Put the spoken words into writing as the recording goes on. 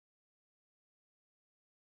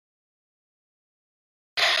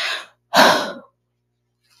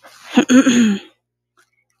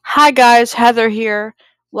Hi guys, Heather here.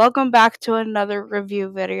 Welcome back to another review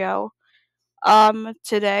video.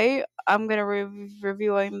 Today I'm gonna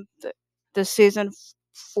reviewing the season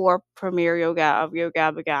 4 premiere Yo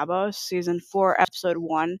Gabba Gabba, season 4, episode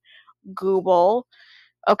 1, Google.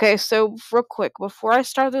 Okay, so real quick before I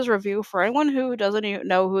start this review, for anyone who doesn't even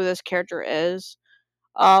know who this character is,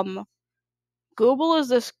 um, Google is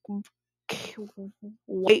this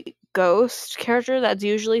white ghost character that's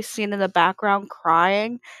usually seen in the background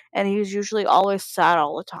crying, and he's usually always sad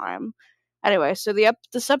all the time. Anyway, so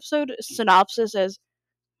this episode synopsis is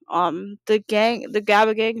the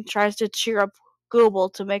Gabba gang tries to cheer up Google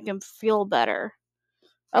to make him feel better.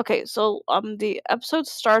 Okay, so the episode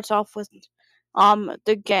starts off with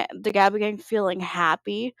the Gabba gang feeling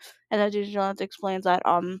happy, and then Jonathan explains that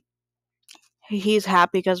he's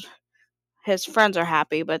happy because his friends are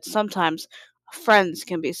happy, but sometimes friends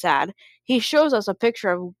can be sad. He shows us a picture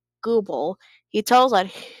of Google. Tells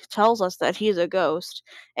us that he's a ghost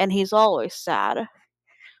and he's always sad.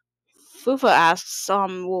 Fufa asks,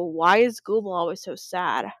 well, why is Google always so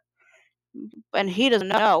sad? And he doesn't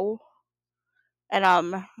know. And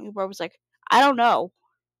Bob was like, I don't know.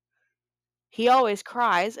 He always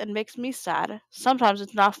cries and makes me sad. Sometimes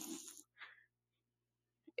it's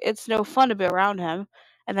no fun to be around him.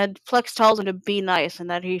 And then Plex tells him to be nice and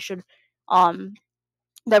that um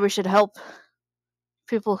we should help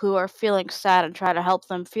people who are feeling sad and try to help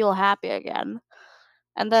them feel happy again.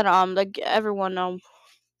 And then everyone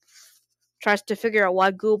tries to figure out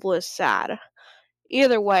why Google is sad.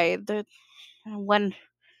 Either way, when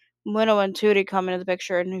Minnow and Tootie come into the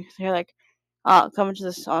picture and they're like coming to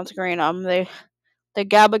this on screen, the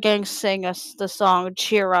Gabba gang sing us the song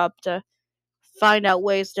 "Cheer Up" to find out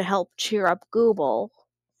ways to help cheer up Google.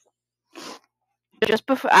 Just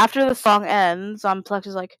before after the song ends, Plex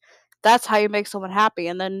is like, "That's how you make someone happy,"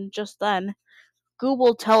 and then just then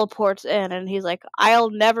Google teleports in and he's like,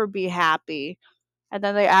 I'll never be happy. And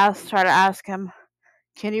then they try to ask him,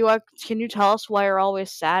 can you tell us why you're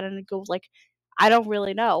always sad? And Google's like, I don't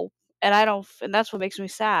really know. And that's what makes me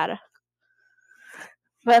sad.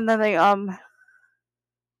 But then they,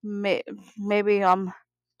 maybe,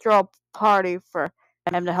 throw a party for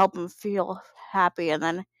him to help him feel happy. And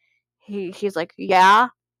then he's like, yeah,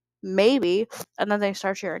 maybe. And then they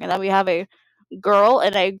start cheering. And then we have a girl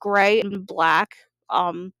in a gray and black,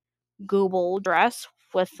 Google dress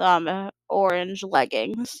with orange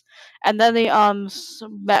leggings, and then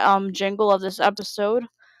the jingle of this episode.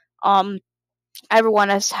 Um, Everyone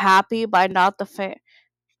is happy by not the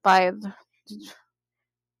by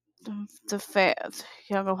the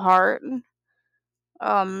young of heart.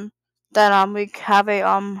 Um, then we have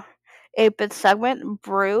a 8-bit segment.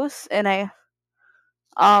 Bruce in a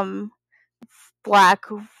um black,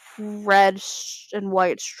 red, and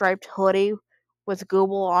white striped hoodie with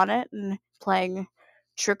Google on it and playing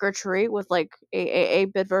Trick or Treat with like a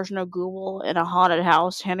 8-bit version of Google in a haunted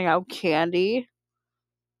house handing out candy.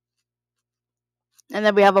 And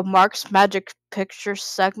then we have a Mark's Magic Picture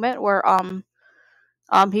segment where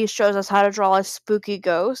he shows us how to draw a spooky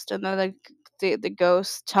ghost, and then the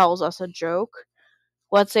ghost tells us a joke.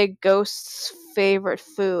 What's a ghost's favorite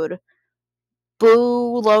food?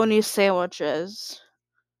 Bologna sandwiches.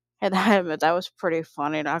 And that was pretty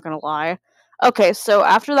funny, not gonna lie. Okay, so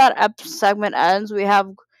after that segment ends, we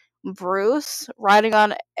have Bruce riding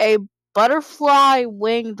on a butterfly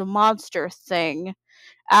winged monster thing.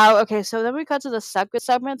 Okay, so then we cut to the second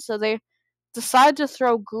segment. So they decide to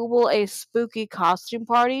throw Google a spooky costume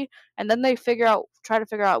party, and then they try to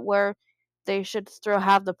figure out where they should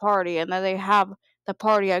have the party, and then they have the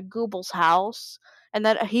party at Google's house, and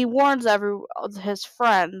then he warns his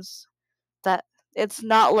friends that it's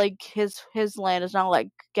not like his land is not like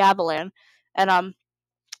Gabaland. And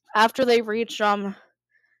after they reach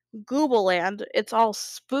Google land, it's all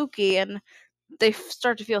spooky and they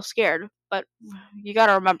start to feel scared. But you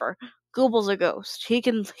gotta remember, Google's a ghost. He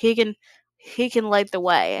can light the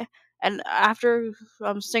way. And after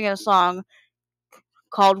singing a song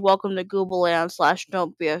called "Welcome to Google Land" /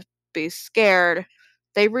 "Don't be scared,"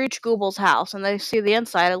 they reach Google's house and they see the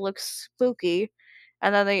inside. It looks spooky,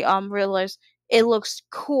 and then they realize it looks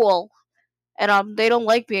cool, and they don't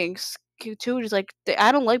like being too. Just like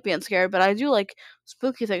I don't like being scared, but I do like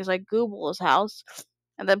spooky things like Google's house.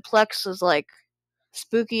 And then Plex is like,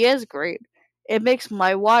 spooky is great. It makes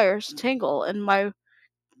my wires tingle and my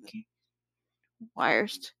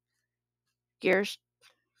wires gears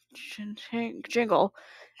jingle.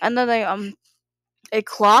 And then a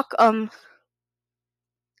clock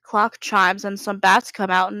chimes and some bats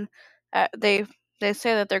come out and they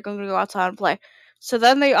say that they're going to go outside and play. So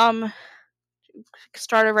then they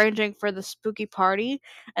start arranging for the spooky party,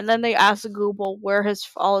 and then they ask Google where his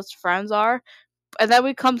all his friends are, and then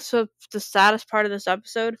we come to the saddest part of this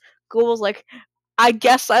episode. Google's like, I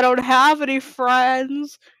guess I don't have any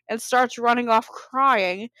friends, and starts running off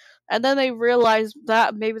crying. And then they realize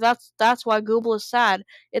that maybe that's why Google is sad.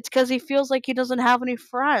 It's because he feels like he doesn't have any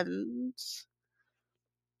friends.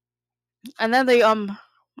 And then they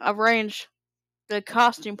arrange the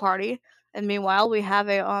costume party, and meanwhile we have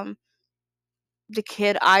a the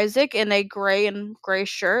kid Isaac in a gray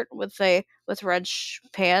shirt with red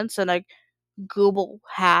pants and a Google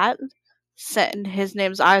hat. And his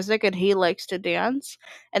name's Isaac, and he likes to dance.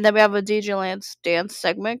 And then we have a DJ Lance dance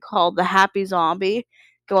segment called the Happy Zombie,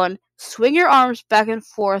 going swing your arms back and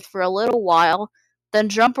forth for a little while, then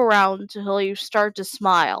jump around until you start to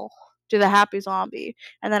smile. Do the Happy Zombie,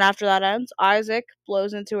 and then after that ends, Isaac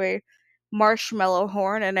blows into a marshmallow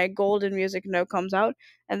horn, and a golden music note comes out,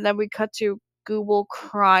 and then we cut to Google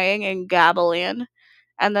crying and gabbling,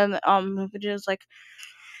 and then just like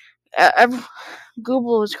every,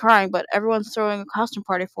 Google was crying, but everyone's throwing a costume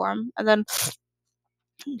party for him. And then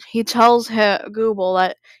he tells Google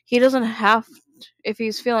that he doesn't have, if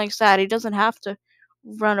he's feeling sad, he doesn't have to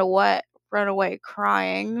run away, run away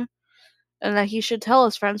crying, and that he should tell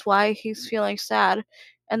his friends why he's feeling sad.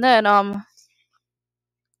 And then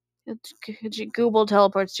Google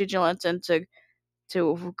teleports Vigilance into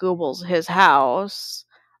Google's his house.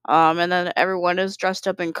 And then everyone is dressed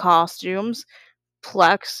up in costumes.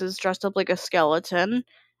 Plex is dressed up like a skeleton.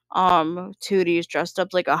 Tootie's dressed up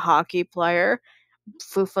like a hockey player.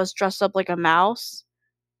 Fufa's dressed up like a mouse.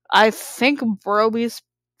 I think Broby's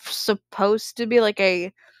supposed to be like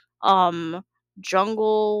a um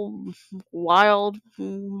jungle wild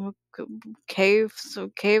cave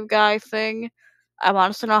guy thing. I'm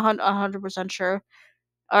honestly not 100% sure.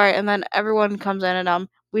 All right, and then everyone comes in, and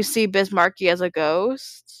we see Bismarcky as a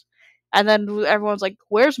ghost, and then everyone's like,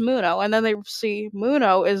 "Where's Muno?" And then they see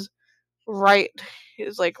Muno right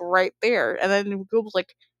is like right there, and then Google's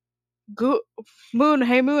like,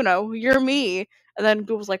 Hey Muno, you're me." And then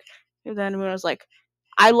Muno's like,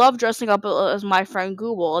 "I love dressing up as my friend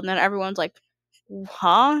Google," and then everyone's like,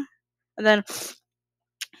 "Huh?" And then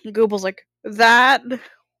Google's like, "That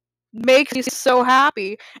makes me so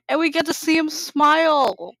happy," and we get to see him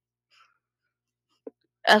smile,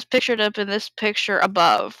 as pictured up in this picture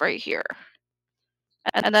above, right here.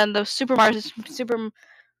 And then the super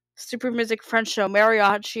music French show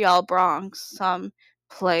Mariachi Al Bronx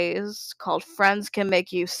plays, called Friends Can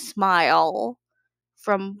Make You Smile,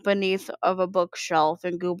 from beneath of a bookshelf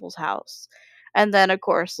in Google's house. And then of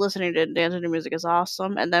course listening to dancing to music is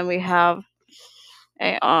awesome. And then we have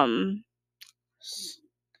a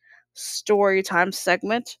story time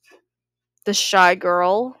segment, The Shy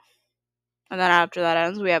Girl. And then after that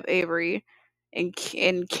ends, we have Avery in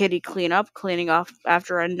kitty cleanup, cleaning off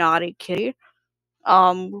after a naughty kitty.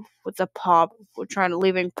 With the we're trying to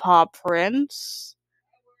leaving paw prints.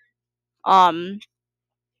 Um,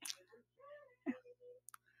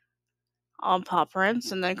 on paw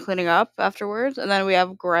prints, and then cleaning up afterwards. And then we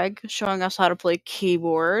have Greg showing us how to play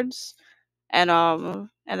keyboards. And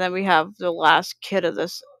then we have the last kid of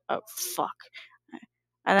this. Oh fuck!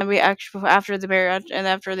 And then we actually after the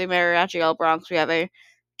mariachi El Bronx, we have a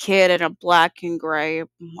kid in a black and gray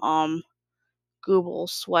Google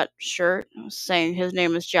sweatshirt saying his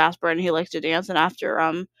name is Jasper and he likes to dance. And after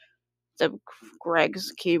the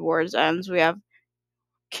Greg's keyboards ends, we have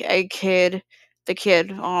a kid, the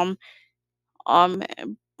kid um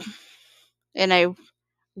in a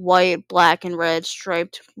white, black, and red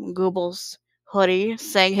striped Google's hoodie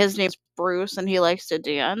saying his name's Bruce and he likes to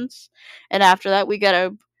dance. And after that, we get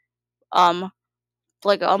a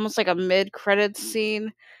like almost like a mid credit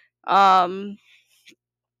scene. Um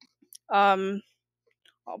um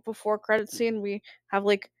Before credit scene, we have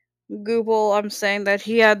like Google saying that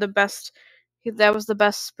he had the best that was the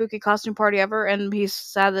best spooky costume party ever, and he's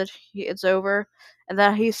sad that it's over, and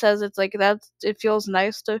that he says it's like that it feels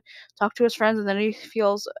nice to talk to his friends, and then he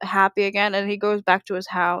feels happy again, and he goes back to his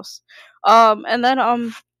house. And then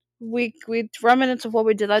we reminisce of what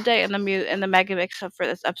we did that day, and the mega mix for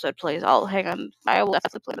this episode plays. I'll hang on. I will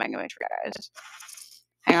definitely play the mega mix for you guys.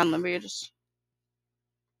 Hang on, let me just.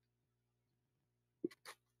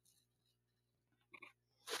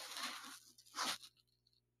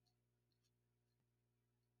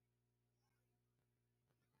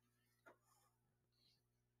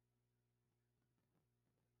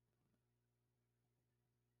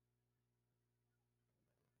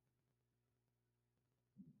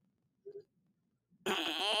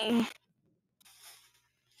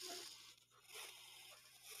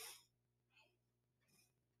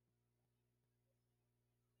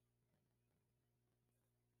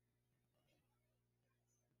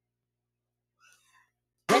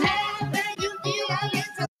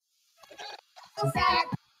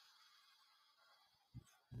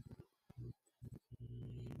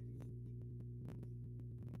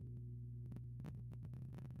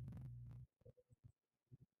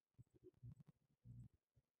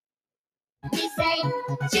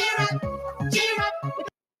 cheer up, cheer up.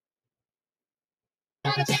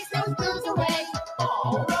 We're gonna chase those blues away.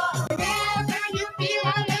 Alright. Whenever you feel a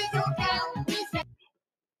little down, we say,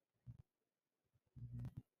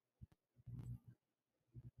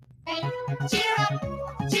 cheer up,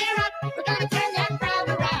 cheer up. We're gonna turn that frown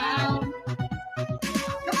around.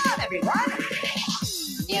 Come on, everyone.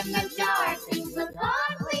 In the dark, things look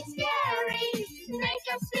awfully scary. Make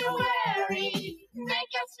us feel wary.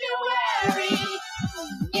 Make us feel wary.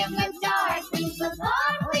 In the dark, things look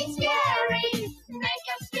awfully scary. Make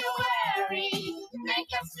us feel wary.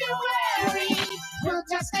 Make us feel wary. We'll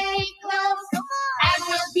just stay close and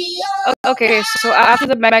we'll be Okay, so after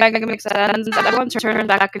the mega mix ends, everyone turns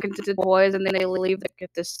back into the boys, and then they leave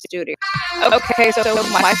the studio. Okay, so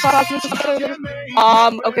my thoughts on this episode.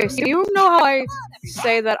 Okay, so you know how I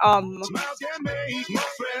say that Smiles can make more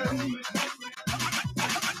friends.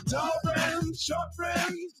 Tall friends, short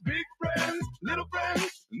friends, big friends, little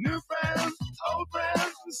friends, new friends, old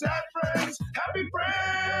friends, sad friends, happy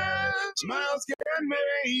friends. Smiles can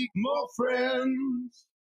make more friends.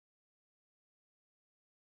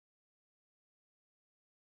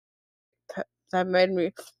 that made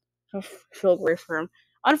me feel great for him.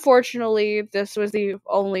 Unfortunately, this was the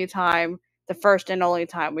first and only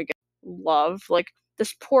time we get love. Like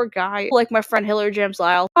this poor guy, like my friend Hillary James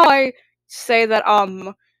Lyle. How I say that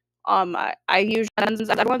I usually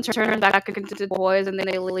everyone turns back into the boys, and then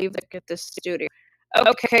they leave the studio.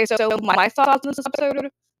 Okay, so my thoughts on this episode.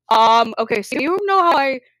 Okay, so you know how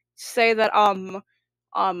I say that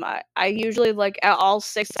I usually like all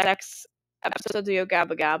 6 episodes of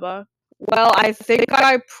Gabba Gabba. Well, I think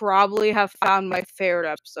I probably have found my favorite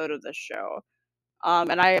episode of this show.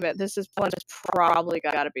 And I admit this is probably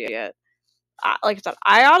gotta be it. Like I said,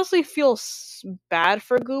 I honestly feel bad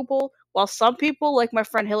for Google. While some people, like my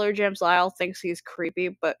friend Hillary James Lyle, thinks he's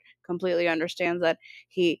creepy, but completely understands that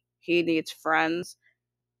he needs friends.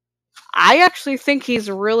 I actually think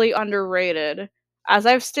he's really underrated. As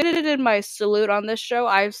I've stated in my salute on this show,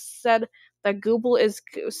 I've said that Google is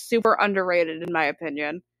super underrated in my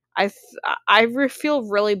opinion. Feel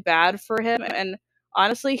really bad for him, and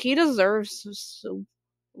honestly, he deserves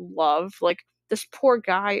love. Like this poor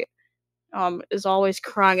guy is always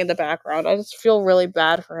crying in the background. I just feel really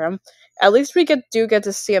bad for him. At least we get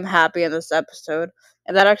to see him happy in this episode,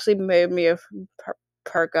 and that actually made me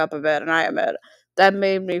perk up a bit. And I admit that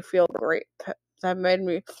made me feel great. That made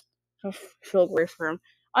me feel great for him.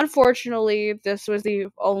 Unfortunately, this was the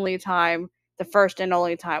first and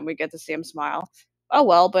only time we get to see him smile. Oh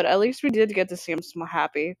well, but at least we did get to see him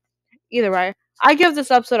happy. Either way, I give this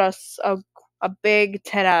episode a big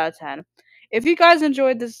 10 out of 10. If you guys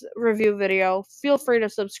enjoyed this review video, feel free to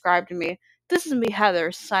subscribe to me. This is me,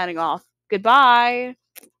 Heather, signing off. Goodbye!